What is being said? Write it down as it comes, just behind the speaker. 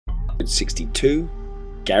62,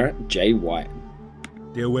 Garrett J. White.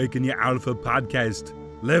 The Awaken Your Alpha podcast.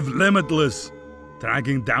 Live limitless.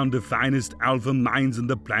 Tracking down the finest alpha minds on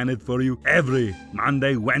the planet for you every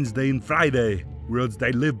Monday, Wednesday, and Friday. Words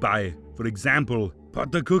they live by. For example,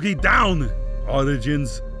 put the cookie down.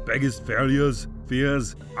 Origins, biggest failures,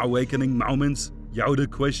 fears, awakening moments, Yoda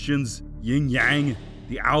questions, yin yang,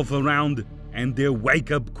 the alpha round, and their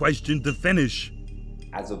wake-up question to finish.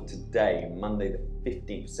 As of today, Monday the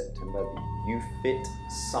 15th of September, the YouFit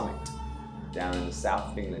Summit down in the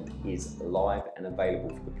south of England is live and available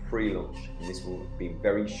for the pre-launch, and this will be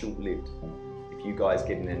very short-lived. If you guys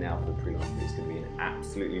get in there now for the pre-launch, it's going to be an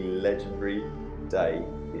absolutely legendary day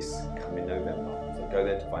this coming November. So go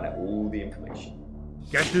there to find out all the information.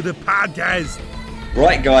 Get to the podcast.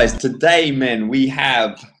 Right, guys, today, men, we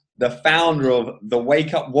have the founder of the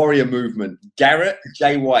Wake Up Warrior movement, Garrett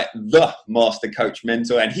J. White, the master coach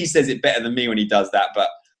mentor, and he says it better than me when he does that, but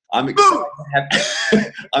I'm excited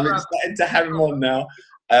to have him on now.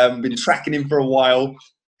 Been tracking him for a while.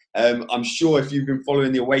 I'm sure if you've been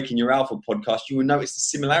following the Awaken Your Alpha podcast, you will notice the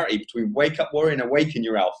similarity between Wake Up Warrior and Awaken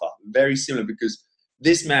Your Alpha. Very similar, because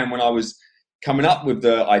this man, when I was coming up with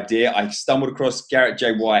the idea, I stumbled across Garrett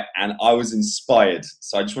J. White and I was inspired.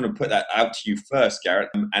 So I just want to put that out to you first, Garrett.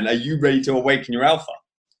 And are you ready to awaken your alpha?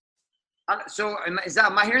 So am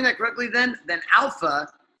I hearing that correctly then? Then alpha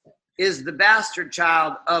is the bastard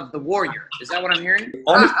child of the warrior. Is that what I'm hearing?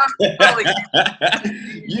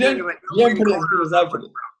 You don't put it as I put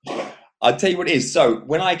it. I'll tell you what it is. So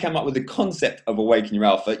when I came up with the concept of Awaken Your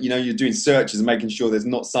Alpha, you know, you're doing searches and making sure there's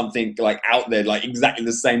not something like out there, like exactly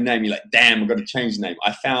the same name. You're like, damn, I've got to change the name.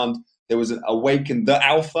 I found there was an Awaken the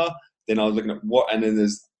Alpha. Then I was looking at what, and then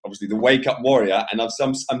there's obviously the Wake Up Warrior. And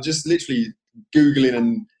I'm just literally Googling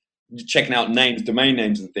and checking out names, domain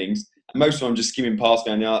names and things. And most of them I'm just skimming past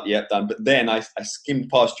going, yeah, done. But then I skimmed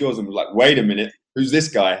past yours and was like, wait a minute, who's this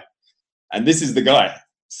guy? And this is the guy.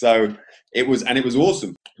 So it was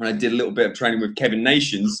awesome. And I did a little bit of training with Kevin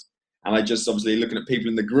Nations, and I just obviously looking at people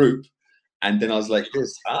in the group, and then I was like,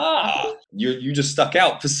 you just stuck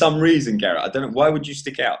out for some reason, Garrett. I don't know, why would you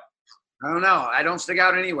stick out? I don't know. I don't stick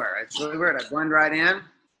out anywhere. It's really weird. I blend right in.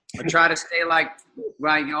 I try to stay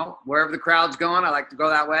wherever the crowd's going, I like to go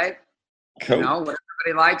that way. Cool. You know, what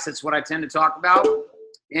everybody likes, that's what I tend to talk about.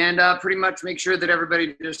 And pretty much make sure that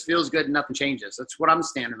everybody just feels good and nothing changes. That's what I'm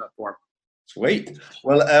standing up for. Sweet.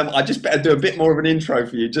 Well, I just better do a bit more of an intro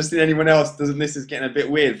for you, just in anyone else doesn't. This is getting a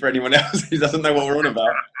bit weird for anyone else who doesn't know what we're on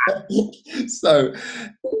about. So,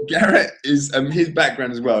 Garrett is his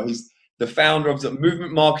background as well. He's the founder of the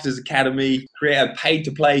Movement Marketers Academy, creator of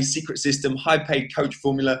pay-to-play secret system, high-paid coach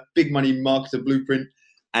formula, big money marketer blueprint,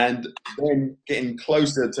 and then getting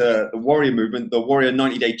closer to the Warrior movement, the Warrior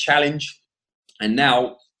 90-day challenge. And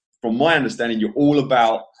now, from my understanding, you're all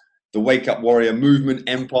about the Wake Up Warrior movement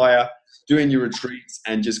empire, doing your retreats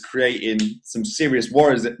and just creating some serious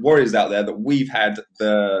warriors out there that we've had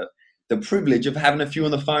the privilege of having a few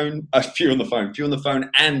on the phone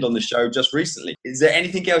and on the show just recently. Is there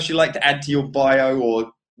anything else you'd like to add to your bio,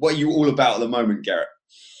 or what are you all about at the moment, Garrett?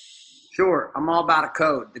 Sure. I'm all about a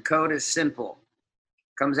code. The code is simple.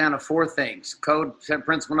 Comes down to four things. Code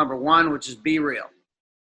principle number 1, which is be real.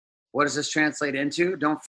 What does this translate into?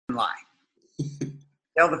 Don't lie.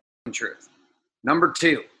 Tell the truth. Number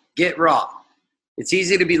 2, get raw. It's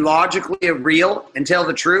easy to be logically real and tell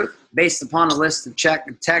the truth based upon a list of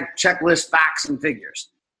checklist facts and figures.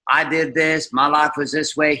 I did this. My life was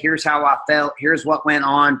this way. Here's how I felt. Here's what went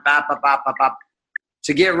on.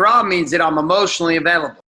 To get raw means that I'm emotionally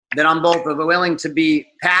available, that I'm both willing to be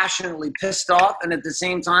passionately pissed off and at the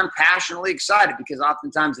same time passionately excited, because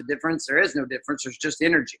oftentimes there is no difference. There's just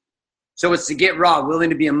energy. So it's to get raw, willing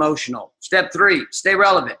to be emotional. Step 3, stay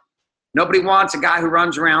relevant. Nobody wants a guy who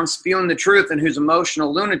runs around spewing the truth and who's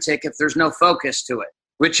emotional lunatic if there's no focus to it,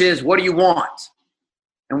 which is, what do you want?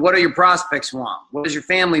 And what do your prospects want? What does your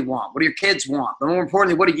family want? What do your kids want? But more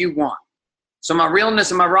importantly, what do you want? So my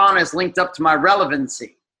realness and my rawness linked up to my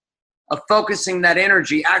relevancy of focusing that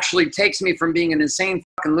energy actually takes me from being an insane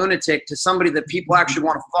fucking lunatic to somebody that people actually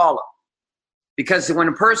want to follow. Because when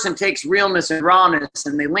a person takes realness and rawness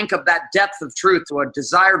and they link up that depth of truth to a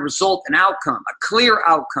desired result and outcome, a clear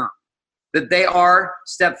outcome, that they are,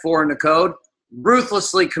 step 4 in the code,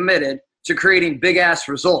 ruthlessly committed to creating big-ass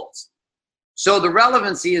results. So the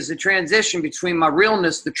relevancy is the transition between my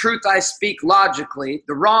realness, the truth I speak logically,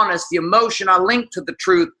 the rawness, the emotion I link to the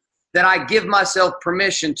truth that I give myself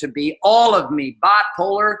permission to be, all of me,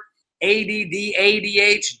 bipolar, ADD,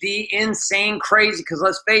 ADHD, insane, crazy, because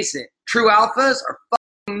let's face it, true alphas are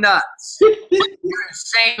fucking nuts. You're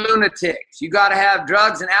insane lunatics. You got to have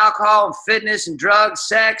drugs and alcohol and fitness and drugs,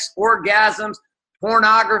 sex, orgasms,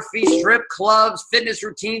 pornography, strip clubs, fitness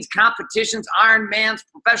routines, competitions, Ironmans,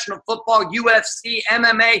 professional football, UFC,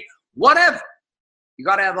 MMA, whatever. You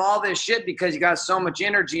got to have all this shit because you got so much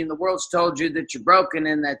energy and the world's told you that you're broken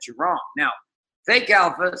and that you're wrong. Now, fake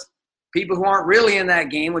alphas, people who aren't really in that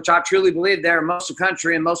game, which I truly believe they're in most of the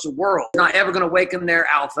country and most of the world, not ever going to waken their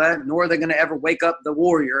alpha, nor are they going to ever wake up the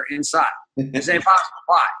warrior inside. This ain't possible.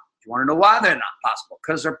 Why? You want to know why they're not possible?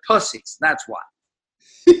 Because they're pussies. That's why.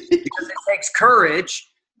 Because it takes courage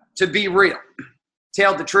to be real.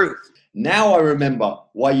 Tell the truth. Now I remember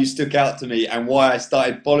why you stuck out to me and why I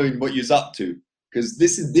started following what you're up to. Because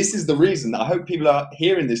this is the reason. I hope people are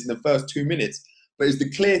hearing this in the first 2 minutes. But it's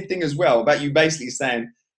the clear thing as well about you basically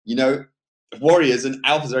saying, you know, warriors and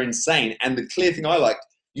alphas are insane. And the clear thing I liked,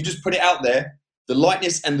 you just put it out there. The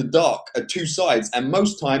lightness and the dark are two sides. And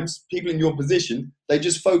most times, people in your position, they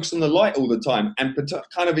just focus on the light all the time and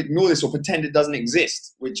kind of ignore this or pretend it doesn't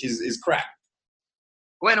exist, which is crap.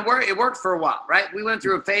 Well, it worked for a while, right? We went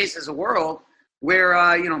through a phase as a world where,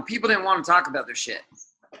 people didn't want to talk about their shit.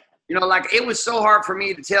 Like it was so hard for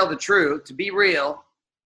me to tell the truth, to be real,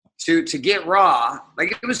 to get raw.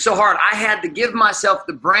 Like it was so hard. I had to give myself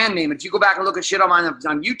the brand name. If you go back and look at shit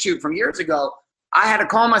on YouTube from years ago, I had to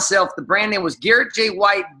call myself, the brand name was Garrett J.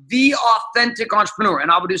 White, the authentic entrepreneur.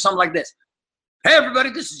 And I would do something like this. Hey, everybody,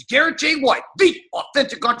 this is Garrett J. White, the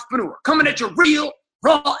authentic entrepreneur, coming at you real,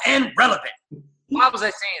 raw, and relevant. Why was I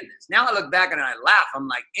saying this? Now I look back and I laugh. I'm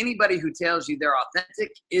like, anybody who tells you they're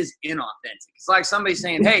authentic is inauthentic. It's like somebody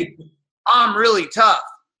saying, hey, I'm really tough.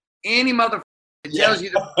 Any motherfucker that tells you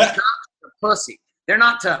they're tough is a pussy. They're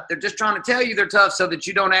not tough. They're just trying to tell you they're tough so that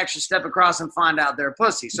you don't actually step across and find out they're a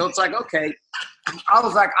pussy. So it's like, okay, I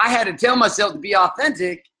was like, I had to tell myself to be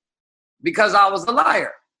authentic because I was a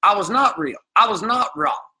liar. I was not real. I was not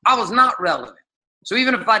raw. I was not relevant. So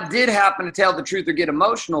even if I did happen to tell the truth or get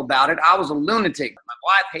emotional about it, I was a lunatic. My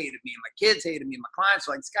wife hated me, and my kids hated me, and my clients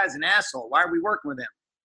were like, this guy's an asshole. Why are we working with him?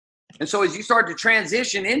 And so as you start to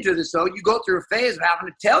transition into this, though, you go through a phase of having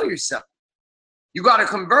to tell yourself. You got to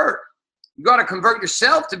convert. You got to convert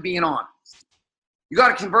yourself to being honest. You got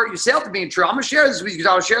to convert yourself to being true. I'm going to share this with you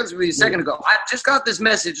because I was sharing this with you a second ago. I just got this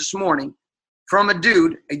message this morning from a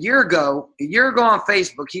dude a year ago on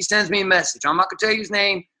Facebook. He sends me a message. I'm not going to tell you his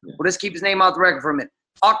name. We'll just keep his name out the record for a minute.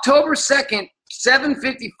 October 2nd,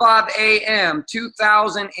 7:55 a.m.,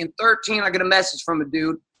 2013, I get a message from a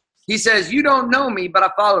dude. He says, you don't know me, but I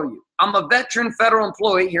follow you. I'm a veteran federal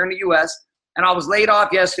employee here in the U.S., and I was laid off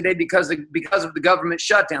yesterday because of the government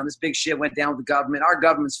shutdown. This big shit went down with the government. Our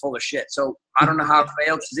government's full of shit. So I don't know how everybody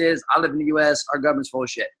else's is. I live in the U.S. Our government's full of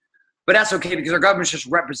shit. But that's okay because our government's just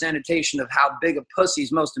representation of how big of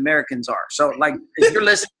pussies most Americans are. So, like, if you're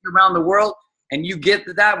listening around the world and you get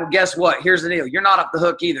that, well, guess what? Here's the deal. You're not off the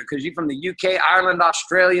hook either because you're from the UK, Ireland,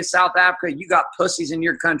 Australia, South Africa. You got pussies in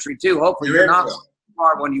your country too. Hopefully you're not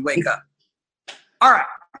hard when you wake up. All right.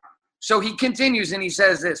 So he continues and he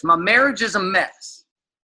says this. My marriage is a mess.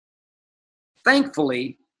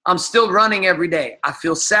 Thankfully, I'm still running every day. I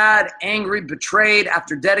feel sad, angry, betrayed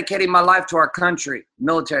after dedicating my life to our country.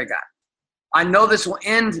 Military guy. I know this will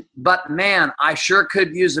end, but man, I sure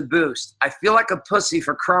could use a boost. I feel like a pussy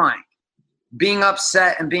for crying, being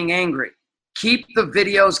upset and being angry. Keep the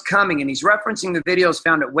videos coming. And he's referencing the videos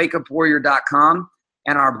found at wakeupwarrior.com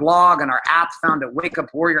and our blog and our app found at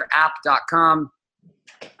wakeupwarriorapp.com.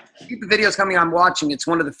 Keep the videos coming. I'm watching. It's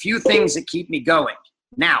one of the few things that keep me going.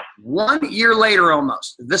 Now, 1 year later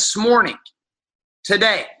almost, this morning,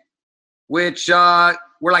 today, which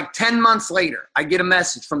we're like 10 months later, I get a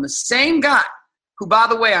message from the same guy who, by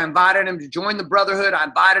the way, I invited him to join the Brotherhood. I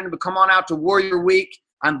invited him to come on out to Warrior Week.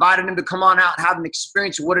 I invited him to come on out and have an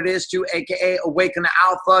experience of what it is to, a.k.a. awaken the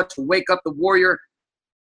alpha, to wake up the warrior.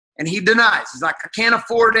 And he denies. He's like, I can't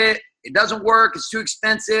afford it. It doesn't work. It's too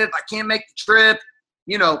expensive. I can't make the trip.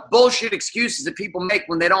 Bullshit excuses that people make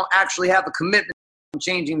when they don't actually have a commitment to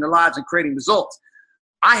changing their lives and creating results.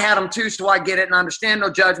 I had them too, so I get it and understand. No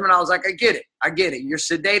judgment. I was like, I get it. You're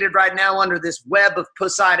sedated right now under this web of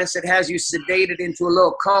pussitis. It has you sedated into a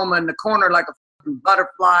little coma in the corner like a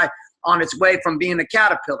butterfly on its way from being a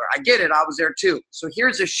caterpillar. I get it. I was there too. So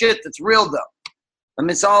here's the shit that's real though.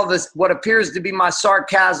 Amidst all this, what appears to be my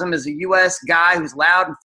sarcasm as a U.S. guy who's loud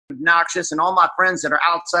and obnoxious, and all my friends that are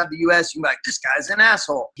outside the U.S., you can be like, this guy's an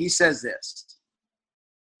asshole. He says this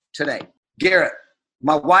today. Garrett,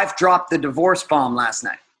 my wife dropped the divorce bomb last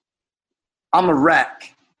night. I'm a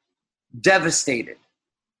wreck, devastated,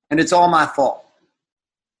 and it's all my fault.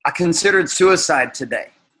 I considered suicide today,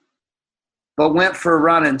 but went for a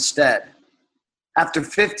run instead. After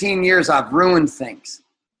 15 years, I've ruined things.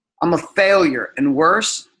 I'm a failure, and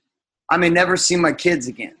worse, I may never see my kids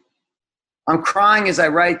again. I'm crying as I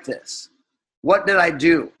write this. What did I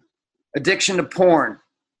do? Addiction to porn,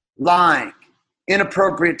 lying,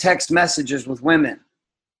 inappropriate text messages with women.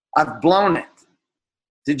 I've blown it.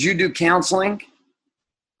 Did you do counseling?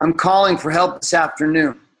 I'm calling for help this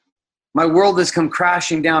afternoon. My world has come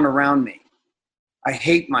crashing down around me. I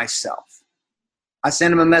hate myself. I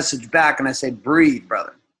send him a message back and I say, breathe,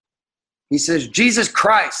 brother. He says, Jesus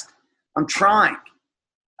Christ, I'm trying.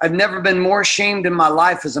 I've never been more ashamed in my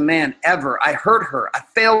life as a man, ever. I hurt her. I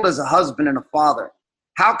failed as a husband and a father.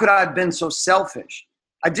 How could I have been so selfish?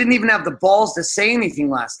 I didn't even have the balls to say anything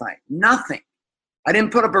last night. Nothing. I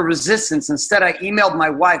didn't put up a resistance. Instead, I emailed my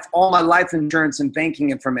wife all my life insurance and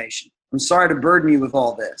banking information. I'm sorry to burden you with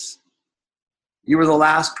all this. You were the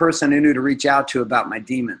last person I knew to reach out to about my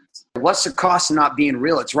demons. What's the cost of not being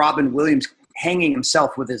real? It's Robin Williams hanging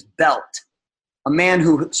himself with his belt. A man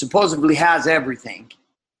who supposedly has everything,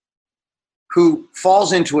 who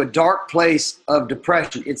falls into a dark place of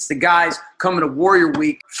depression. It's the guys coming to Warrior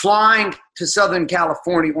Week, flying to Southern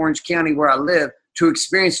California, Orange County, where I live, to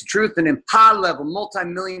experience the truth, and in high-level,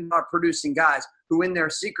 multi-million-dollar producing guys who in their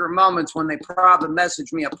secret moments when they private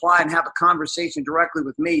message me, apply and have a conversation directly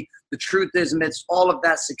with me. The truth is, amidst all of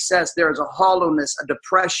that success, there is a hollowness, a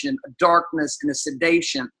depression, a darkness, and a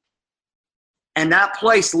sedation. And that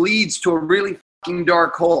place leads to a really fucking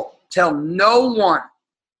dark hole. Till no one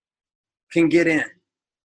can get in.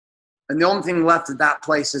 And the only thing left at that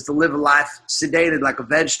place is to live a life sedated like a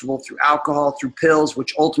vegetable through alcohol, through pills,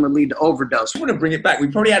 which ultimately lead to overdose. I want to bring it back. We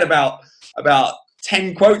probably had about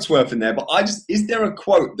 10 quotes worth in there, but is there a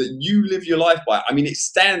quote that you live your life by? I mean, it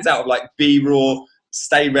stands out of like be raw,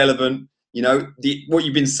 stay relevant, you know, what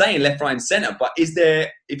you've been saying left, right and center. But is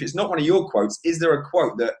there, if it's not one of your quotes, is there a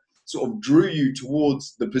quote that sort of drew you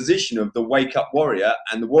towards the position of the Wake Up Warrior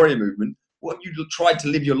and the Warrior movement? What you tried to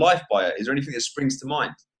live your life by it? Is there anything that springs to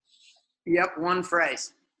mind? Yep, one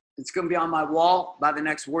phrase. It's going to be on my wall by the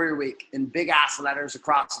next Warrior Week in big ass letters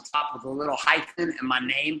across the top with a little hyphen and my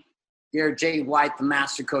name. Garrett J. White, the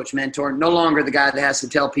master coach mentor. No longer the guy that has to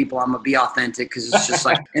tell people I'm going to be authentic, because it's just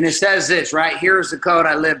like, and it says this, right? Here's the code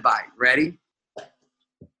I live by. Ready?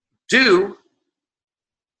 Do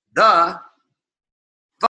the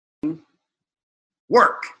fucking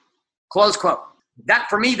work. Close quote. That,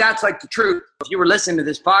 for me, that's like the truth. If you were listening to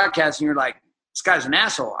this podcast and you're like, this guy's an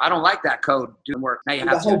asshole, I don't like that code, do work. Now you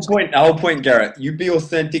have the whole point, Garrett, you be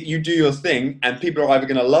authentic, you do your thing, and people are either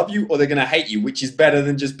going to love you or they're going to hate you, which is better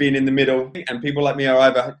than just being in the middle. And people like me are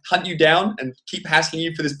either hunt you down and keep hassling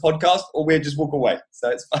you for this podcast, or we'll just walk away. So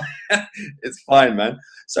it's fine. It's fine, man.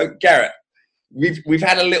 So Garrett, we've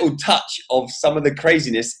had a little touch of some of the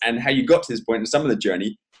craziness and how you got to this point and some of the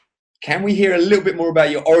journey. Can we hear a little bit more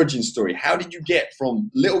about your origin story? How did you get from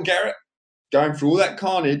little Garrett going through all that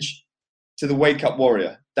carnage to the Wake Up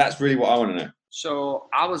Warrior? That's really what I want to know. So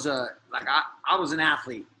I was I was an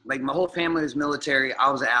athlete. Like my whole family was military. I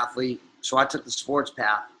was an athlete. So I took the sports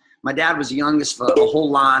path. My dad was the youngest of a whole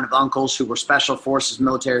line of uncles who were special forces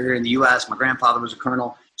military here in the U.S. My grandfather was a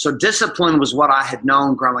colonel. So discipline was what I had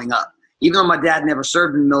known growing up. Even though my dad never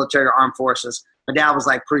served in the military or armed forces, my dad was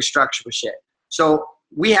like pretty structured with shit. So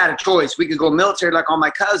we had a choice. We could go military like all my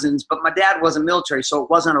cousins, but my dad wasn't military, so it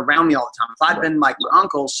wasn't around me all the time. If I'd been like my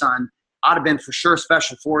uncle's son, I'd have been for sure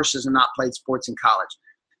special forces and not played sports in college.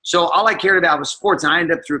 So all I cared about was sports. And I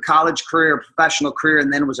ended up through a college career, a professional career,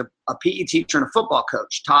 and then was a PE teacher and a football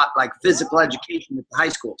coach, taught like physical education at the high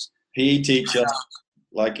schools. PE teacher,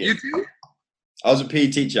 like it. You too? I was a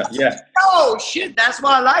PE teacher, yeah. Oh, shit, that's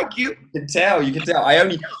why I like you. You can tell.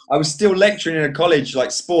 I was still lecturing in a college,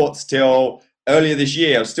 like sports, till earlier this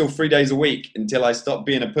year. I was still 3 days a week until I stopped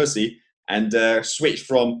being a pussy and switched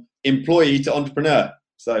from employee to entrepreneur.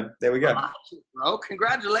 So there we go. Bro,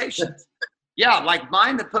 congratulations. Yeah, like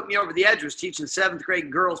mine that put me over the edge was teaching 7th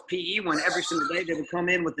grade girls PE when every single day they would come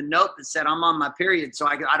in with a note that said, I'm on my period, so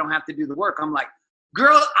I don't have to do the work. I'm like,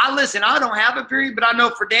 girl, I don't have a period, but I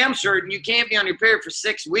know for damn sure you can't be on your period for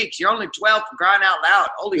 6 weeks. You're only 12 for crying out loud.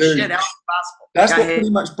 Holy shit, how is it possible? That's what pretty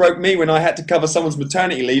much broke me when I had to cover someone's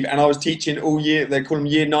maternity leave and I was teaching all year. They call them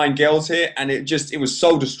year 9 girls here, and it was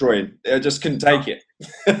soul destroying. I just couldn't take it.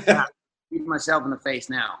 Shoot myself in the face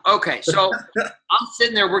now. Okay, so I'm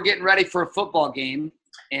sitting there. We're getting ready for a football game,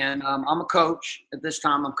 and I'm a coach at this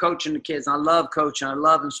time. I'm coaching the kids. I love coaching. I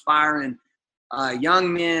love inspiring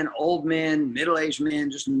young men, old men, middle-aged men,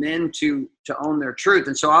 just men to own their truth.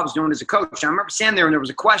 And so I was doing it as a coach. I remember standing there, and there was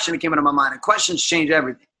a question that came into my mind, and questions change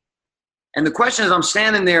everything. And the question is, I'm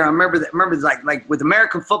standing there. I remember like with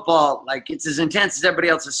American football, like it's as intense as everybody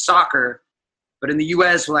else's soccer. But in the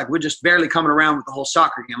U.S., we're just barely coming around with the whole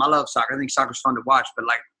soccer game. I love soccer. I think soccer's fun to watch. But,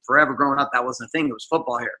 like, forever growing up, that wasn't a thing. It was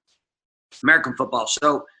football here, American football.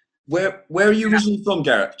 So where are you originally from,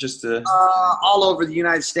 Garrett? Just all over the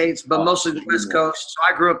United States, but mostly the West Coast. So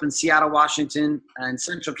I grew up in Seattle, Washington, and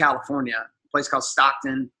Central California, a place called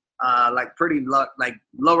Stockton, pretty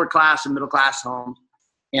lower class and middle class homes.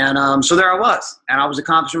 And so there I was, and I was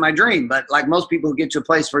accomplishing my dream. But like most people who get to a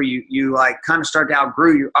place where you like kind of start to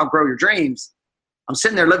outgrow your dreams, I'm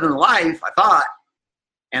sitting there living the life, I thought,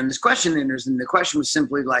 and this question enters, and the question was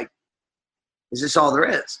simply like, is this all there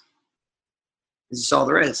is? Is this all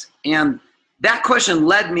there is? And that question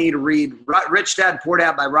led me to read Rich Dad, Poor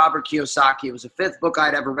Dad by Robert Kiyosaki. It was the 5th book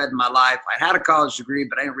I'd ever read in my life. I had a college degree,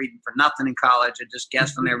 but I didn't read for nothing in college. I just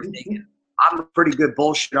guessed on everything. I'm a pretty good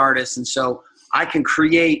bullshit artist, and so I can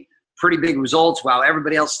create pretty big results while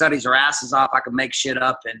everybody else studies their asses off. I can make shit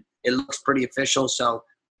up, and it looks pretty official. So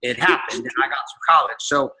it happened, and I got through college.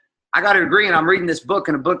 So I got a degree, and I'm reading this book,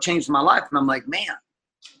 and a book changed my life. And I'm like, man,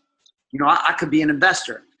 I could be an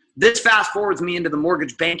investor. This fast forwards me into the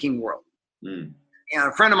mortgage banking world. And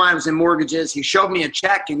a friend of mine was in mortgages. He showed me a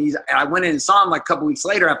check, and I went in and saw him like a couple weeks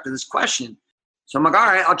later after this question. So I'm like, all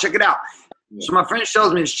right, I'll check it out. Yeah. So my friend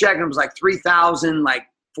shows me this check, and it was like $3,427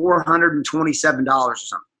 or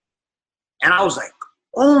something. And I was like,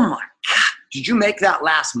 oh my God, did you make that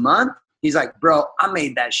last month? He's like, bro, I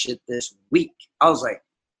made that shit this week. I was like,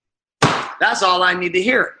 that's all I need to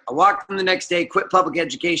hear. I walked in the next day, quit public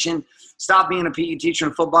education, stopped being a PE teacher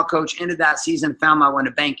and football coach, ended that season, found my way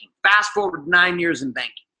to banking. Fast forward 9 years in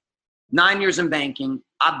banking. 9 years in banking.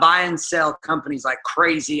 I buy and sell companies like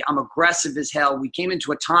crazy. I'm aggressive as hell. We came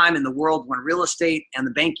into a time in the world when real estate and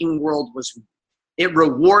the banking world it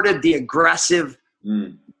rewarded the aggressive,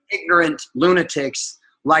 ignorant lunatics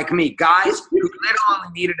like me. Guys who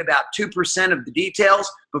literally needed about 2% of the details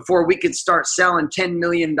before we could start selling $10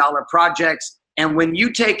 million projects. And when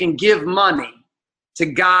you take and give money to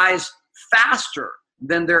guys faster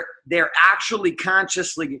than they're actually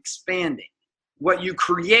consciously expanding, what you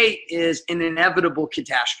create is an inevitable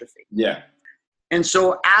catastrophe. Yeah. And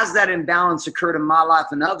so as that imbalance occurred in my life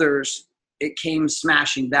and others, it came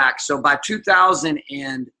smashing back. So by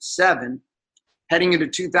 2007, heading into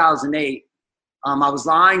 2008, I was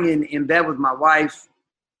lying in bed with my wife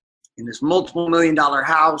in this multiple $1-million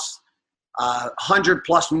house.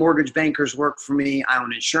 100+ mortgage bankers work for me. I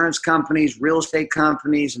own insurance companies, real estate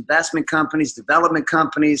companies, investment companies, development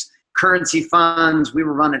companies, currency funds. We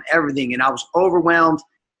were running everything, and I was overwhelmed.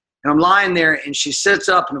 And I'm lying there, and she sits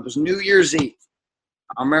up, and it was New Year's Eve.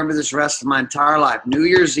 I remember this rest of my entire life. New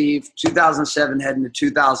Year's Eve, 2007, heading to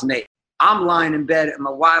 2008. I'm lying in bed, and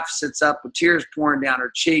my wife sits up with tears pouring down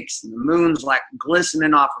her cheeks, and the moon's like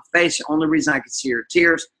glistening off her face. The only reason I could see her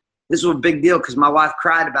tears. This was a big deal because my wife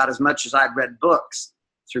cried about as much as I'd read books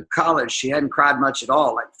through college. She hadn't cried much at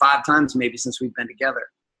all, like 5 times maybe since we've been together.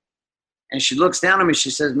 And she looks down at me.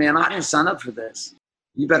 She says, man, I didn't sign up for this.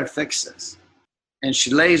 You better fix this. And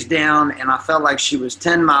she lays down, and I felt like she was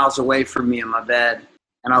 10 miles away from me in my bed.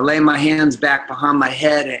 And I lay my hands back behind my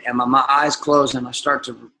head, and my eyes close, and I start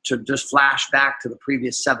to just flash back to the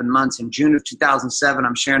previous 7 months. In June of 2007,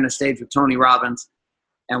 I'm sharing the stage with Tony Robbins,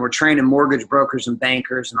 and we're training mortgage brokers and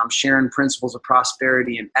bankers, and I'm sharing principles of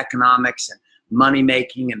prosperity and economics and money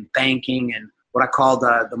making and banking and what I call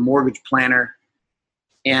the mortgage planner.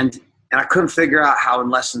 And I couldn't figure out how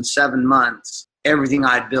in less than 7 months, everything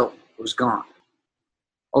I'd built was gone.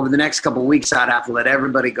 Over the next couple of weeks, I'd have to let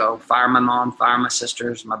everybody go, fire my mom, fire my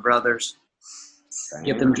sisters, my brothers,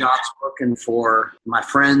 give them jobs working for my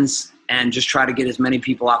friends, and just try to get as many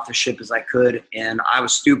people off the ship as I could. And I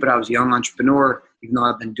was stupid. I was a young entrepreneur, even though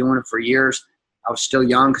I've been doing it for years. I was still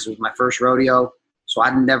young because it was my first rodeo. So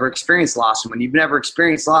I'd never experienced loss. And when you've never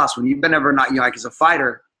experienced loss, when you've been ever not, like as a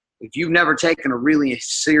fighter, if you've never taken a really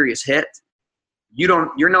serious hit, you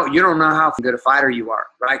don't know how good a fighter you are,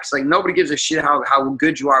 right? Because like nobody gives a shit how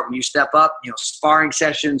good you are when you step up, sparring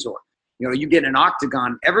sessions or, you get in an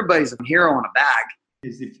octagon. Everybody's a hero in a bag.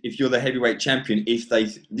 If you're the heavyweight champion, if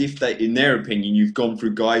they, in their opinion, you've gone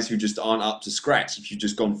through guys who just aren't up to scratch, if you've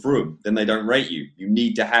just gone through them, then they don't rate you. You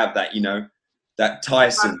need to have that, that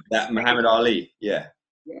Tyson, that Muhammad Ali. Yeah.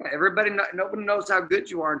 Yeah. Nobody knows how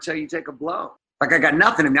good you are until you take a blow. Like I got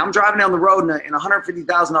nothing in me. I'm driving down the road in a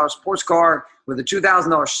 $150,000 sports car with a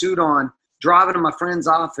 $2,000 suit on, driving to my friend's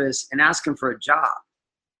office and asking for a job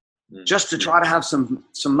just to try to have some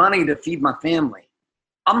money to feed my family.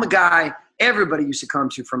 I'm the guy everybody used to come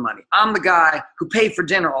to for money. I'm the guy who paid for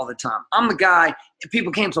dinner all the time. I'm the guy that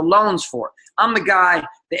people came to loans for. I'm the guy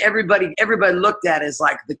that everybody looked at as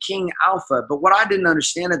like the king alpha. But what I didn't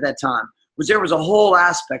understand at that time was there was a whole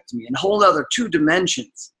aspect to me, and a whole other 2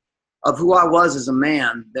 dimensions of who I was as a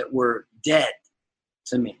man that were dead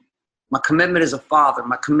to me. My commitment as a father,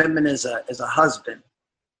 my commitment as a husband,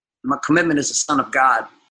 my commitment as a son of God.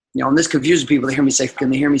 You know, and this confuses people. They hear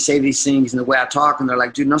me say these things and the way I talk, and they're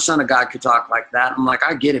like, dude, no son of God could talk like that. I'm like,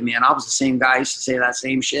 I get it, man. I was the same guy. I used to say that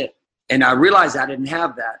same shit. And I realized I didn't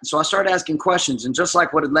have that. And so I started asking questions. And just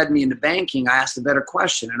like what had led me into banking, I asked a better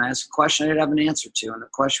question. And I asked a question I didn't have an answer to. And the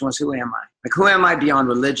question was, who am I? Like, who am I beyond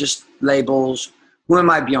religious labels? Who am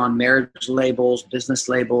I beyond marriage labels, business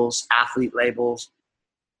labels, athlete labels?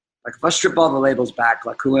 Like, if I strip all the labels back,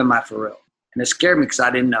 like, who am I for real? And it scared me because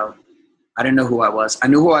I didn't know. I didn't know who I was. I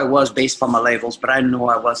knew who I was based upon my labels, but I didn't know who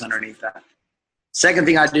I was underneath that. Second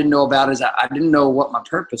thing I didn't know about is I didn't know what my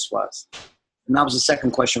purpose was. And that was the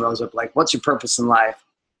second question rose up, like, what's your purpose in life?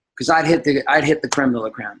 Because I'd hit the creme de la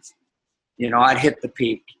creme. You know, I'd hit the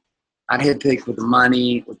peak. I'd hit the peak with the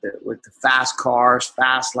money, with the fast cars,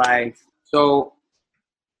 fast life. So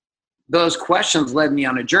those questions led me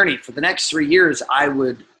on a journey. For the next 3 years, I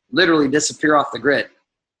would literally disappear off the grid.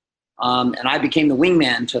 And I became the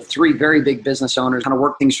wingman to 3 very big business owners, kind of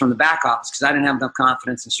work things from the back office because I didn't have enough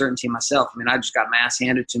confidence and certainty in myself. I mean, I just got my ass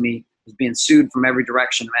handed to me, was being sued from every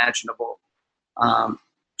direction imaginable.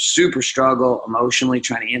 Super struggle emotionally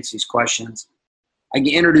trying to answer these questions. I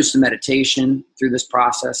get introduced to meditation through this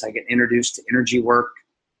process. I get introduced to energy work.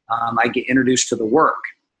 I get introduced to the work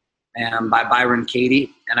by Byron Katie,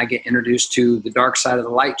 and I get introduced to The Dark Side of the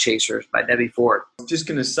Light Chasers by Debbie Ford. I was just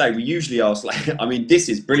going to say, we usually ask, like, I mean, this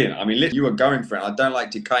is brilliant. I mean, you were going for it. I don't like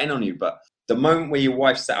to cut in on you, but the moment where your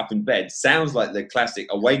wife sat up in bed sounds like the classic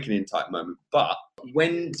awakening type moment. But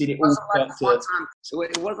when did it all start to... So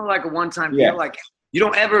it wasn't like a one-time deal. Like, you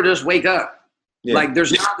don't ever just wake up. Yeah. Like,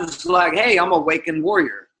 there's not just like, hey, I'm a awakened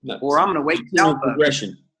warrior. No, or I'm an awakened alpha.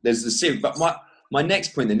 Progression. There's the series. But my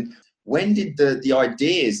next point then, when did the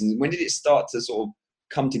ideas and when did it start to sort of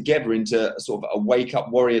come together into a sort of a wake-up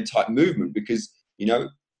warrior type movement? Because, you know,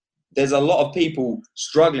 there's a lot of people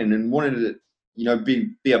struggling and wanting to, you know,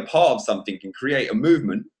 be a part of something and create a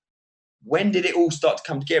movement. When did it all start to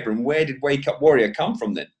come together, and where did Wake Up Warrior come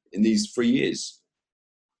from then in these 3 years?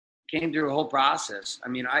 Came through a whole process. I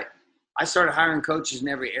mean, I started hiring coaches in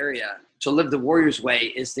every area. To live the Warrior's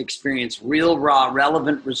way is to experience real, raw,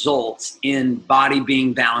 relevant results in body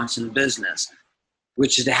being balanced in business,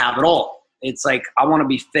 which is to have it all. It's like, I want to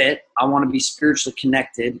be fit. I want to be spiritually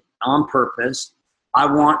connected on purpose. I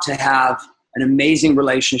want to have an amazing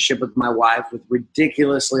relationship with my wife with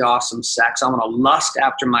ridiculously awesome sex. I want to lust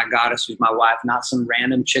after my goddess, who's my wife, not some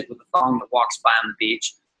random chick with a thong that walks by on the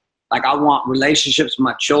beach. Like, I want relationships with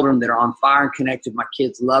my children that are on fire and connected. My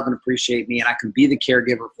kids love and appreciate me, and I can be the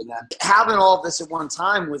caregiver for them. Having all of this at one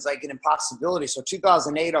time was like an impossibility. So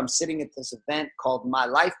 2008, I'm sitting at this event called My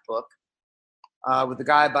Life Book with a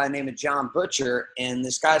guy by the name of John Butcher, and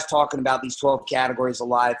this guy's talking about these 12 categories of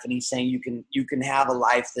life, and he's saying you can have a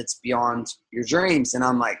life that's beyond your dreams. And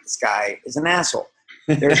I'm like, this guy is an asshole.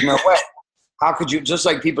 There's no way. How could you, just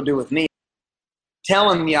like people do with me,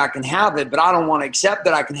 telling me I can have it, but I don't want to accept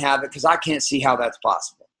that I can have it because I can't see how that's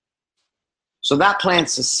possible. So that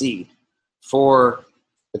plants a seed for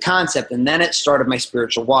the concept. And then it started my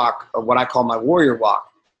spiritual walk, or what I call my warrior walk,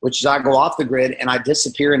 which is I go off the grid and I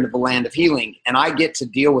disappear into the land of healing, and I get to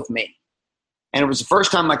deal with me. And it was the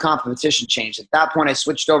first time my competition changed. At that point, I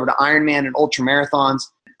switched over to Ironman and ultra marathons,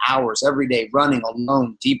 hours every day, running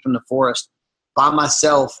alone, deep in the forest, by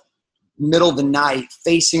myself, middle of the night,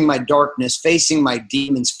 facing my darkness, facing my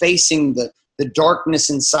demons, facing the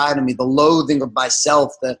darkness inside of me, the loathing of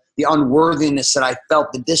myself, the unworthiness that I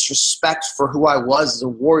felt, the disrespect for who I was as a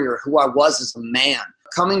warrior, who I was as a man.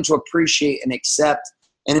 Coming to appreciate and accept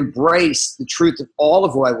and embrace the truth of all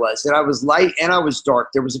of who I was, that I was light and I was dark.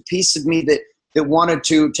 There was a piece of me that wanted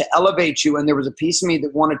to elevate you, and there was a piece of me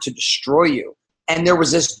that wanted to destroy you. And there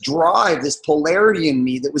was this drive, this polarity in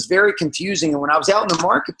me that was very confusing. And when I was out in the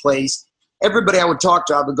marketplace, everybody I would talk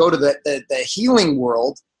to, I would go to the healing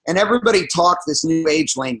world, and everybody talked this new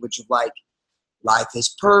age language of like, life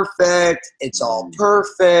is perfect, it's all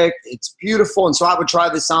perfect, it's beautiful. And so I would try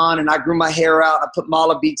this on, and I grew my hair out, I put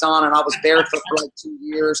mala beads on, and I was barefoot for like 2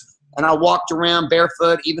 years. And I walked around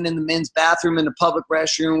barefoot, even in the men's bathroom, in the public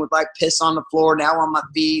restroom, with like piss on the floor, now on my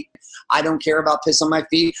feet. I don't care about piss on my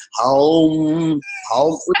feet. Home,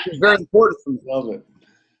 which is very important for me. Love it.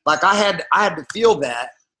 Like I had to feel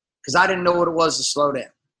that because I didn't know what it was to slow down.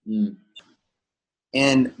 Mm.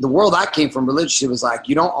 And the world I came from religiously was like,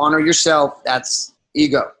 you don't honor yourself, that's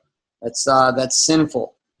ego. That's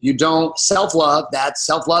sinful. You don't self-love,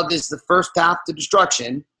 self-love is the first path to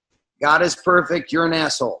destruction. God is perfect, you're an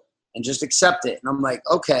asshole. And just accept it. And I'm like,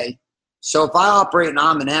 okay, So if I operate and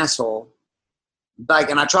I'm an asshole, like,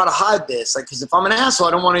 and I try to hide this, like, because if I'm an asshole,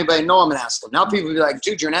 I don't want anybody to know I'm an asshole. Now people will be like,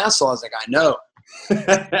 dude, you're an asshole. I was like, I know.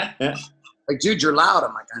 Like, dude, you're loud.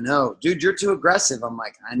 I'm like, I know. Dude, you're too aggressive. I'm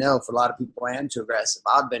like, I know. For a lot of people, I am too aggressive.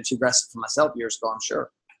 I've been too aggressive for myself years ago, I'm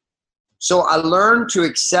sure. So I learned to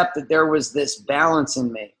accept that there was this balance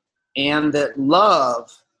in me, and that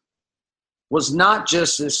love was not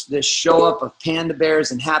just this show up of panda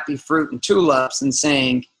bears and happy fruit and tulips and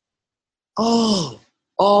saying, oh,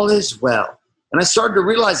 all is well. And I started to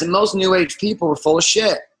realize that most New Age people were full of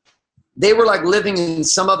shit. They were like living in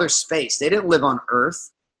some other space. They didn't live on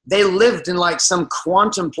Earth. They lived in like some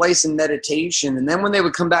quantum place in meditation. And then when they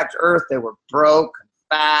would come back to Earth, they were broke,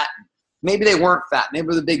 fat. Maybe they weren't fat. Maybe they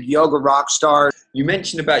were the big yoga rock stars. You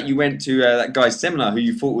mentioned about you went to that guy's seminar who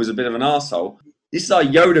you thought was a bit of an arsehole. This is our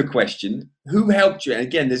Yoda question. Who helped you? And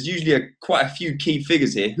again, there's usually quite a few key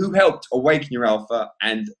figures here. Who helped awaken your alpha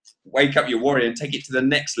and wake up your warrior and take it to the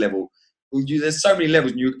next level? There's so many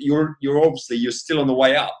levels. You're obviously, you're still on the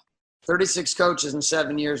way up. 36 coaches in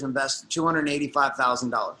 7 years invested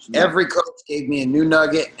 $285,000. Every coach gave me a new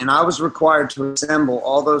nugget, and I was required to assemble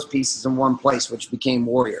all those pieces in one place, which became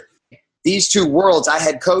Warrior. These two worlds, I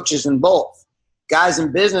had coaches in both. Guys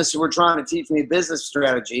in business who were trying to teach me business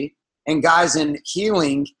strategy, and guys in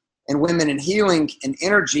healing and women in healing and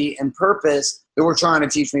energy and purpose who were trying to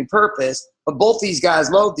teach me purpose. But both these guys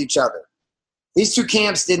loathed each other. These two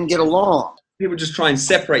camps didn't get along. People just try and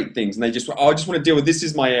separate things, and they just, I just want to deal with, this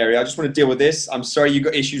is my area. I just want to deal with this. I'm sorry you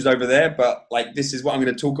got issues over there, but like, this is what I'm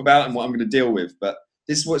going to talk about and what I'm going to deal with. But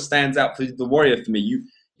this is what stands out for the warrior for me.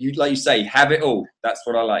 You like you say, have it all. That's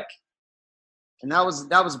what I like. And that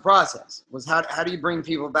was a process. Was how do you bring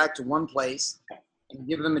people back to one place and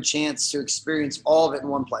give them a chance to experience all of it in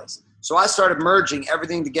one place? So I started merging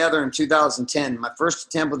everything together in 2010. My first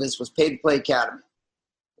attempt with this was Pay to Play Academy,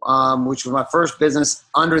 which was my first business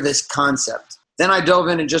under this concept. Then I dove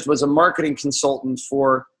in and just was a marketing consultant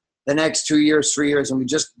for the next 2 years, 3 years, and we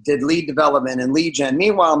just did lead development and lead gen.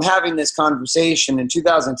 Meanwhile, I'm having this conversation in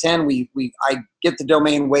 2010. I get the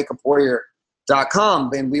domain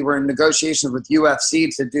wakeupwarrior.com, and we were in negotiations with UFC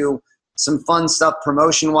to do some fun stuff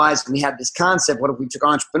promotion-wise. And we had this concept: what if we took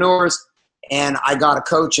entrepreneurs? And I got a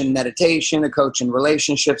coach in meditation, a coach in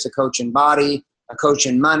relationships, a coach in body, a coach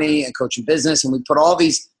in money, a coach in business, and we put all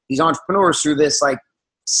these entrepreneurs through this like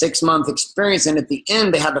 6-month experience, and at the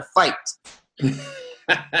end they had to fight. They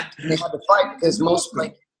had to fight because most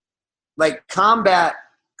like combat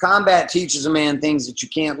teaches a man things that you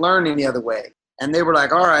can't learn any other way. And they were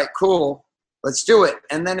like, all right, cool, let's do it.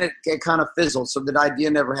 And then it kind of fizzled, so that idea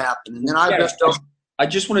never happened. And then I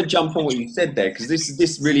just want to jump on what you said there, because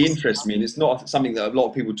this really interests me, and it's not something that a lot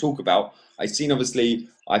of people talk about. I've seen, obviously,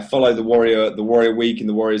 I follow the Warrior Week and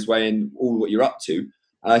the Warrior's Way and all what you're up to.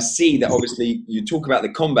 And I see that obviously you talk about the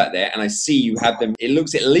combat there, and I see you have them. It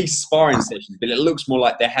looks at least sparring sessions, but it looks more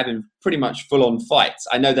like they're having pretty much full-on fights.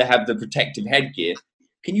 I know they have the protective headgear.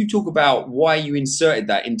 Can you talk about why you inserted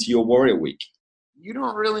that into your Warrior Week? You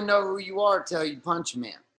don't really know who you are until you punch a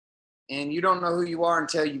man. And you don't know who you are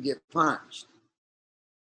until you get punched.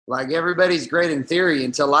 Like, everybody's great in theory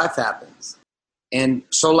until life happens. And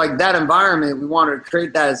so like that environment, we wanted to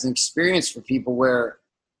create that as an experience for people where,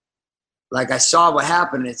 like, I saw what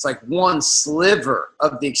happened. It's like one sliver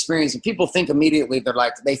of the experience. And people think immediately,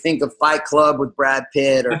 they think of Fight Club with Brad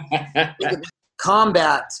Pitt, or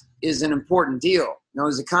combat is an important deal. You know,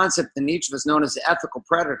 there's a concept in each of us known as the ethical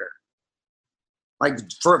predator. Like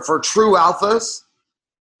for true alphas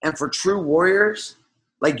and for true warriors,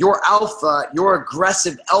 like your alpha, your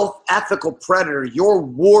aggressive ethical predator, your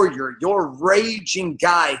warrior, your raging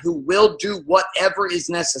guy who will do whatever is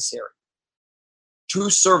necessary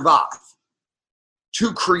to survive,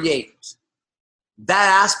 to create.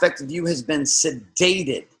 That aspect of you has been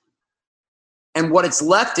sedated. And what it's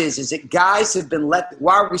left is that guys have been left.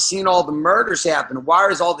 Why are we seeing all the murders happen? Why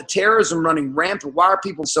is all the terrorism running rampant? Why are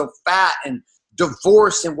people so fat and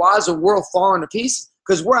divorced? And why is the world falling to pieces?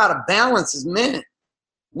 Because we're out of balance as men.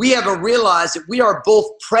 We haven't realized that we are both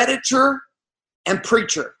predator and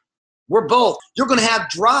preacher. We're both. You're going to have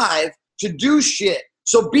drive to do shit.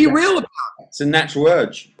 So be real about it. It's a natural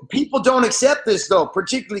urge. People don't accept this, though,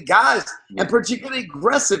 particularly guys, and particularly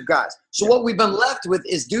aggressive guys. So what we've been left with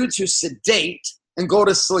is dudes who sedate and go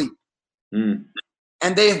to sleep. Mm.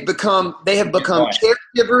 And they have become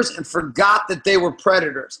caregivers and forgot that they were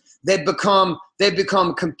predators. They've become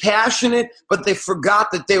compassionate, but they forgot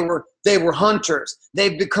that they were hunters.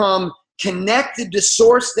 They've become connected to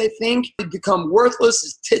source, they think. They've become worthless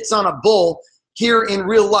as tits on a bull here in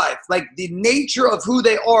real life. Like the nature of who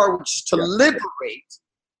they are, which is to liberate,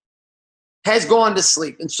 has gone to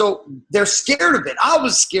sleep. And so they're scared of it. I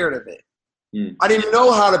was scared of it. I didn't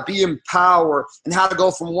know how to be in power and how to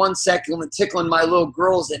go from 1 second and tickling my little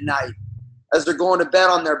girls at night as they're going to bed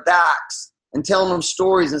on their backs and telling them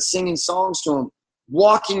stories and singing songs to them.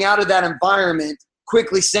 Walking out of that environment,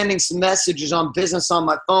 quickly sending some messages on business on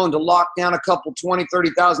my phone to lock down a couple $20,000,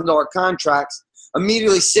 $30,000 contracts,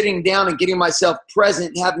 immediately sitting down and getting myself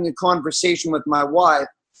present and having a conversation with my wife,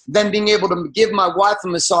 then being able to give my wife a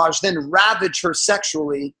massage, then ravage her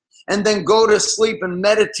sexually, and then go to sleep and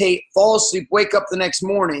meditate, fall asleep, wake up the next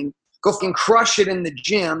morning, go fucking crush it in the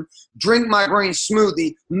gym, drink my green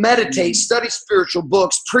smoothie, meditate, study spiritual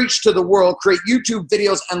books, preach to the world, create YouTube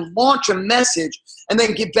videos, and launch a message, and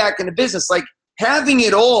then get back into business. Like, having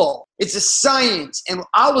it all, it's a science. And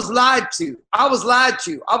I was lied to. I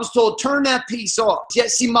was told, turn that piece off.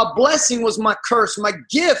 Yet, see, my blessing was my curse, my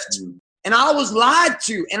gift. And I was lied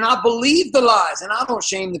to, and I believed the lies. And I don't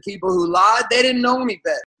shame the people who lied. They didn't know any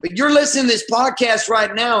better. But you're listening to this podcast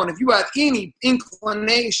right now, and if you have any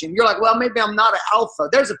inclination, you're like, well, maybe I'm not an alpha.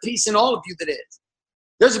 There's a piece in all of you that is.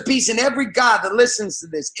 There's a piece in every guy that listens to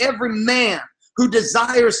this, every man who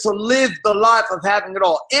desires to live the life of having it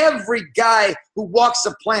all. Every guy who walks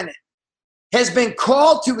the planet has been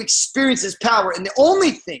called to experience his power. And the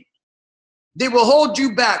only thing that will hold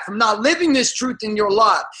you back from not living this truth in your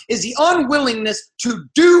life is the unwillingness to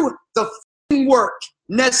do the work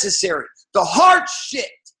necessary, the hard shit,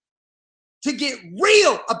 to get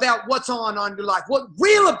real about what's on your life,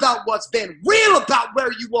 real about what's been, real about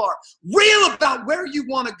where you are, real about where you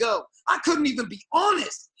want to go. I couldn't even be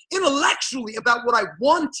honest intellectually about what I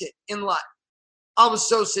wanted in life. I was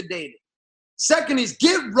so sedated. Second is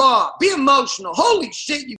get raw, be emotional. Holy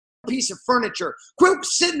shit, you piece of furniture. Quit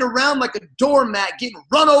sitting around like a doormat getting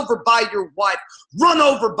run over by your wife, run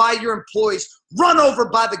over by your employees, run over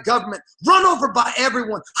by the government, run over by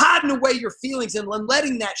everyone, hiding away your feelings and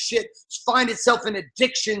letting that shit find itself in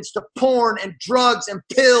addictions to porn and drugs and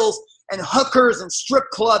pills and hookers and strip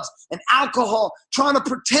clubs and alcohol, trying to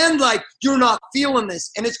pretend like you're not feeling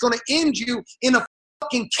this, and it's going to end you in a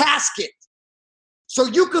fucking casket. So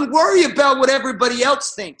you can worry about what everybody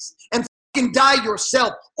else thinks and fucking die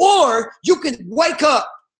yourself, or you can wake up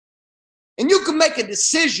and you can make a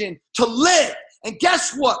decision to live. And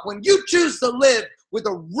guess what? When you choose to live with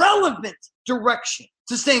a relevant direction,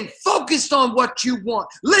 to staying focused on what you want,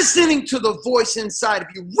 listening to the voice inside of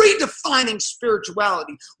you, redefining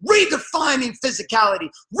spirituality, redefining physicality,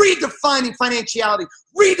 redefining financiality,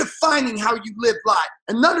 redefining how you live life,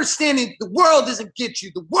 and understanding the world doesn't get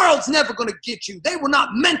you. The world's never going to get you. They were not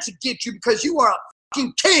meant to get you because you are a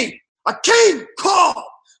fucking king. A king called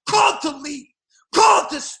to lead, called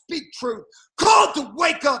to speak truth, called to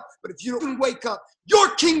wake up. But if you don't wake up, your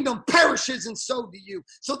kingdom perishes, and so do you.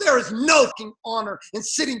 So there is no fucking honor in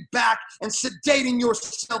sitting back and sedating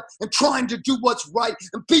yourself and trying to do what's right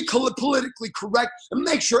and be politically correct and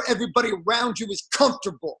make sure everybody around you is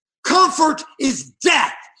comfortable. Comfort is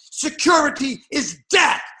death. Security is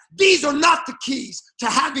death. These are not the keys to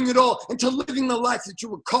having it all and to living the life that you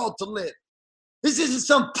were called to live. This isn't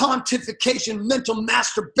some pontification, mental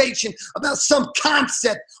masturbation about some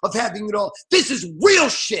concept of having it all. This is real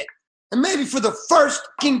shit. And maybe for the first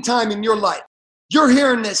fucking time in your life, you're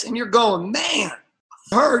hearing this and you're going, man,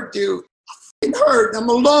 I'm hurt, dude. I'm hurt. I'm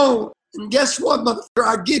alone. And guess what, motherfucker?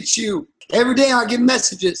 I get you. Every day I get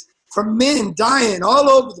messages from men dying all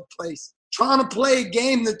over the place, trying to play a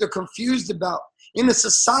game that they're confused about in a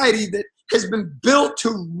society that has been built to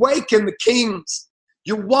awaken the kings.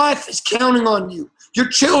 Your wife is counting on you. Your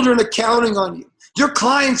children are counting on you. Your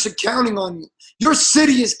clients are counting on you. Your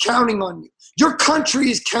city is counting on you. Your country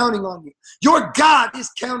is counting on you. Your God is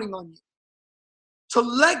counting on you. To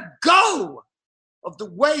let go of the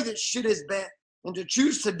way that shit has been and to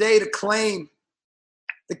choose today to claim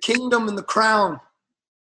the kingdom and the crown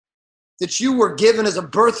that you were given as a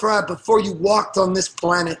birthright before you walked on this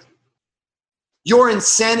planet. Your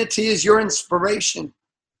insanity is your inspiration.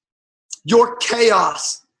 Your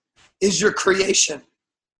chaos is your creation.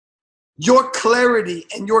 Your clarity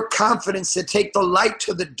and your confidence to take the light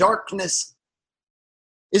to the darkness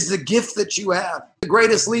is the gift that you have. The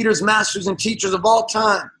greatest leaders, masters, and teachers of all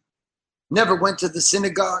time never went to the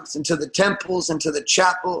synagogues and to the temples and to the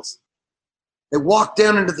chapels. They walked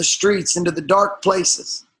down into the streets, into the dark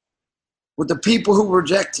places with the people who were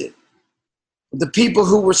rejected, with the people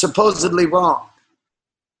who were supposedly wrong.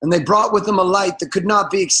 And they brought with them a light that could not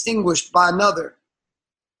be extinguished by another,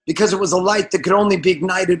 because it was a light that could only be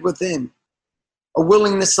ignited within. A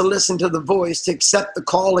willingness to listen to the voice, to accept the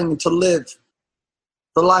calling, and to live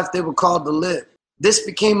the life they were called to live. This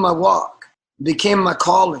became my walk, became my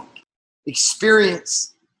calling.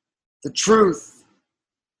 Experience the truth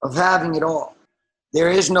of having it all. There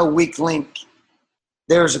is no weak link.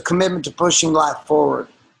 There is a commitment to pushing life forward.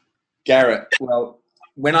 Garrett, well,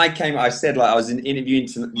 when I came, I said, like, I was interviewing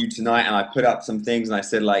you tonight, and I put up some things, and I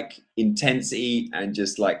said, like, intensity and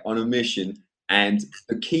just, like, on a mission. And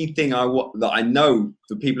the key thing that I know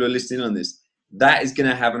for people who are listening on this, that is going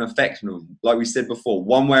to have an effect on them. Like we said before,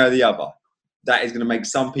 one way or the other, that is going to make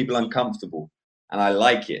some people uncomfortable. And I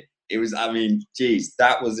like it. It was, I mean, geez,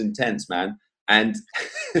 that was intense, man. And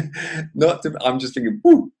I'm just thinking,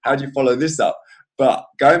 whoo, how do you follow this up? But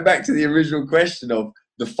going back to the original question of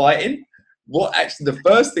the fighting, the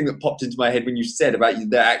first thing that popped into my head when you said about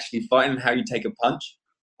they're actually fighting and how you take a punch,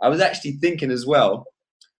 I was actually thinking as well,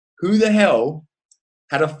 who the hell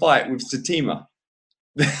had a fight with Satima,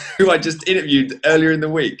 who I just interviewed earlier in the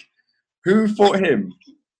week? Who fought him?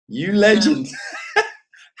 You legend.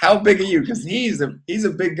 How big are you? Because he's a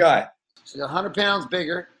big guy. He's 100 pounds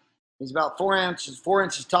bigger. He's about 4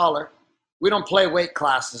 inches taller. We don't play weight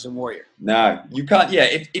classes in Warrior. No, you can't. Yeah,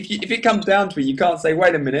 if it comes down to it, you can't say,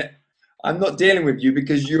 wait a minute, I'm not dealing with you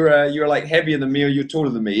because you're like heavier than me or you're taller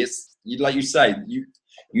than me. It's like you say, you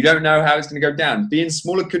don't know how it's going to go down. Being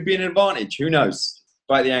smaller could be an advantage. Who knows?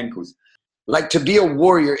 Bite the ankles. Like, to be a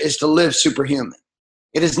warrior is to live superhuman.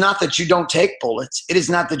 It is not that you don't take bullets. It is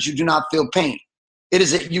not that you do not feel pain. It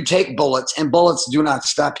is that you take bullets and bullets do not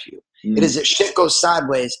stop you. It is that shit goes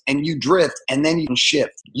sideways and you drift and then you can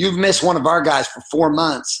shift. You've missed one of our guys for 4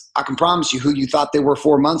 months. I can promise you who you thought they were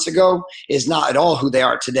 4 months ago is not at all who they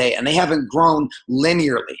are today. And they haven't grown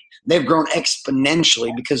linearly. They've grown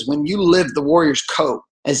exponentially, because when you live the Warrior's code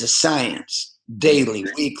as a science, daily,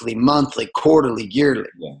 weekly, monthly, quarterly, yearly.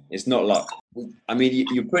 Yeah, it's not luck. I mean,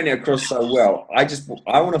 you're putting it across so well. I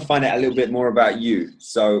want to find out a little bit more about you.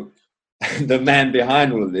 So the man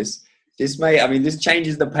behind all of this. This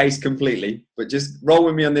changes the pace completely, but just roll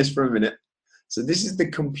with me on this for a minute. So this is the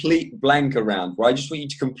complete blank round, where I just want you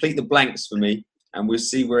to complete the blanks for me, and we'll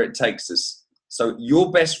see where it takes us. So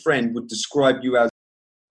your best friend would describe you as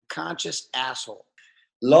conscious asshole.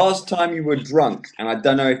 Last time you were drunk, and I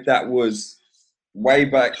don't know if that was way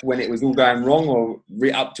back when it was all going wrong or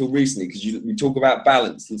up till recently, because you talk about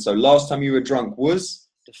balance. And so last time you were drunk was?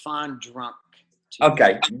 Define drunk.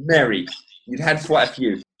 Okay, merry. You'd had quite a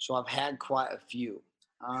few. So I've had quite a few.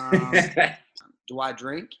 Do I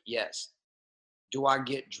drink? Yes. Do I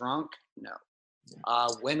get drunk? No.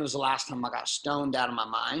 When was the last time I got stoned out of my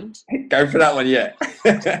mind? Go for that one, yeah.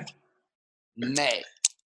 May,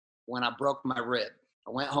 when I broke my rib.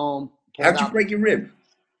 I went home. How'd you break your rib?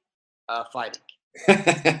 Fighting.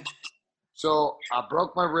 So I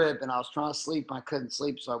broke my rib and I was trying to sleep and I couldn't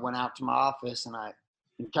sleep. So I went out to my office, and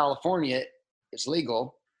in California, it's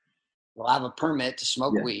legal. Well, I have a permit to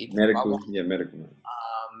smoke weed. Medically.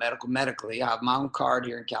 Medically. I have my own card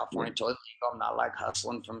here in California. Totally legal. I'm not like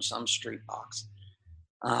hustling from some street box.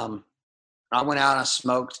 I went out and I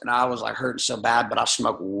smoked, and I was like hurting so bad, but I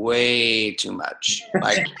smoked way too much.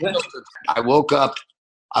 Like I woke up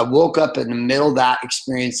in the middle of that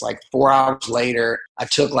experience, like 4 hours later. I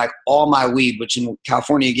took like all my weed, which in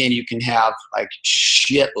California, again, you can have like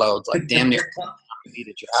shitloads, like damn near weed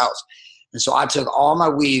at your house. And so I took all my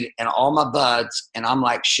weed and all my buds, and I'm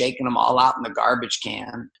like shaking them all out in the garbage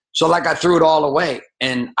can. So like I threw it all away,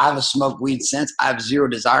 and I haven't smoked weed since. I have zero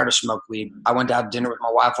desire to smoke weed. I went to have dinner with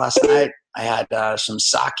my wife last night. I had some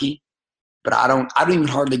sake, but I don't even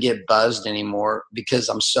hardly get buzzed anymore because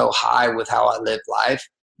I'm so high with how I live life.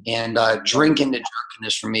 And drinking to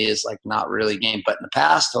drunkenness for me is like not really game. But in the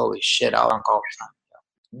past, holy shit, I drunk all the time.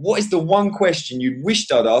 What is the one question you wished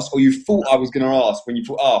I'd ask, or you thought I was going to ask when you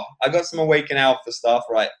thought, oh, I got some Awaken Alpha stuff,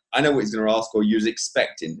 right? I know what he's going to ask, or you was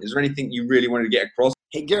expecting. Is there anything you really wanted to get across?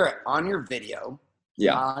 Hey, Garrett, on your video,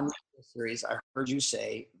 yeah, on the series, I heard you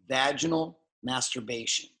say vaginal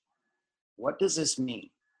masturbation. What does this mean?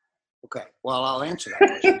 Okay, well, I'll answer that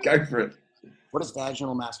question. Go for it. What is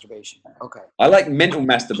vaginal masturbation? Okay. I like mental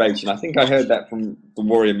masturbation. I think I heard that from the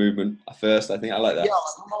Warrior movement first. I think I like that. Yeah,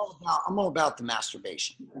 I'm all about the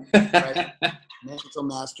masturbation. Right? Mental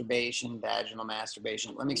masturbation, vaginal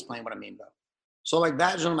masturbation. Let me explain what I mean, though. So, like,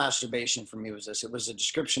 vaginal masturbation for me was this. It was a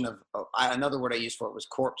description of another word I used for it was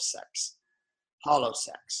corpse sex, hollow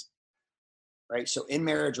sex. Right? So in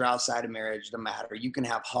marriage or outside of marriage, no matter, you can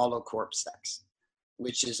have hollow corpse sex,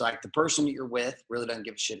 which is like the person that you're with really doesn't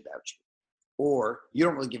give a shit about you. Or you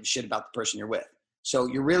don't really give a shit about the person you're with. So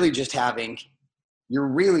you're really jerking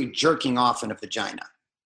off in a vagina.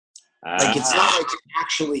 Like, it's not like you're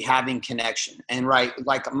actually having connection. And right,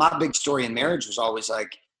 like my big story in marriage was always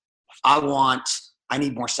like, I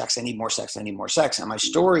need more sex. I need more sex. I need more sex. And my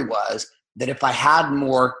story was that if I had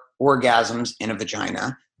more orgasms in a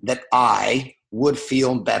vagina, that I would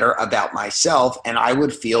feel better about myself, and I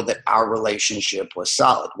would feel that our relationship was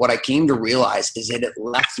solid. What I came to realize is that it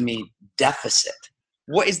left me deficit.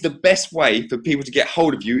 What is the best way for people to get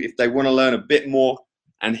hold of you if they want to learn a bit more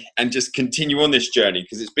and just continue on this journey?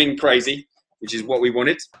 Because it's been crazy, which is what we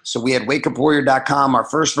wanted. So we had wakeupwarrior.com, our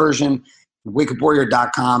first version.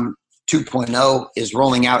 Wakeupwarrior.com 2.0 is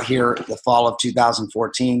rolling out here the fall of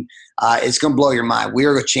 2014. It's going to blow your mind. We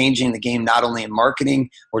are changing the game not only in marketing,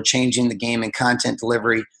 we're changing the game in content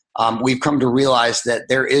delivery. We've come to realize that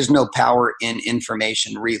there is no power in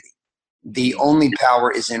information, really. The only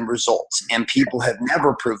power is in results, and people have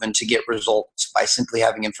never proven to get results by simply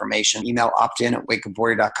having information. Email opt-in at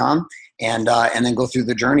wakeupwarrior.com and then go through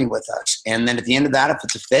the journey with us. And then at the end of that, if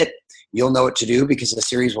it's a fit, you'll know what to do, because the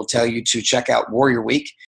series will tell you to check out Warrior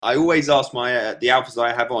Week. I always ask my the alphas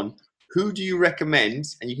I have on, who do you recommend,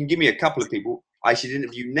 and you can give me a couple of people, I should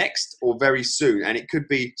interview next or very soon. And it could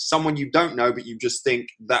be someone you don't know, but you just think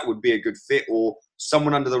that would be a good fit, or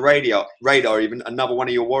someone under the radar, even another one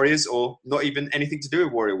of your warriors, or not even anything to do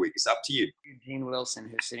with Warrior Week. It's up to you. Eugene Wilson,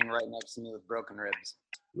 who's sitting right next to me with broken ribs.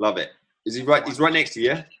 Love it. Is he right? He's right next to you,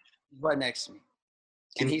 yeah? He's right next to me.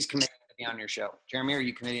 And he's committed to be on your show. Jeremy, are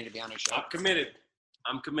you committed to be on your show? I'm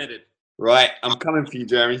committed. Right. I'm coming for you,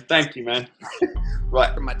 Jeremy. Thank you, man.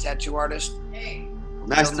 Right. My tattoo artist. Hey.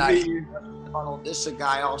 Nice to meet you. This is a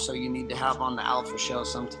guy also you need to have on the Alpha Show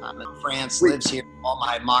sometime. In France, lives here. All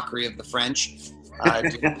my mockery of the French. Well,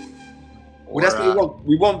 that's what we want.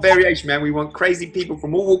 We want variation, man. We want crazy people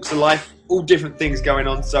from all walks of life, all different things going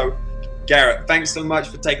on. So, Garrett, thanks so much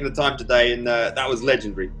for taking the time today, and that was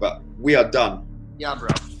legendary. But we are done. Yeah, bro.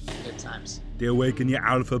 Good times. The Awaken Your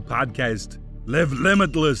Alpha podcast. Live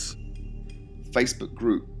limitless. Facebook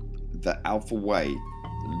group, The Alpha Way.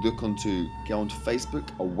 Go onto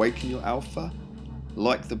Facebook, Awaken Your Alpha,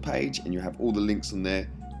 like the page, and you have all the links on there.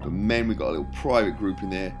 But men, we've got a little private group in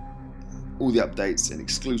there, all the updates and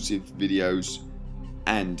exclusive videos,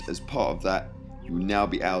 and as part of that, you will now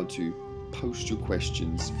be able to post your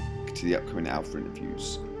questions to the upcoming Alpha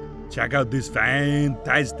interviews. Check out this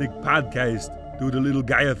fantastic podcast. Do the little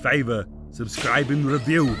guy a favor. Subscribe and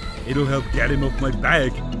review. It'll help get him off my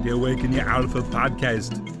back. The Awaken Your Alpha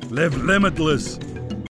podcast. Live limitless.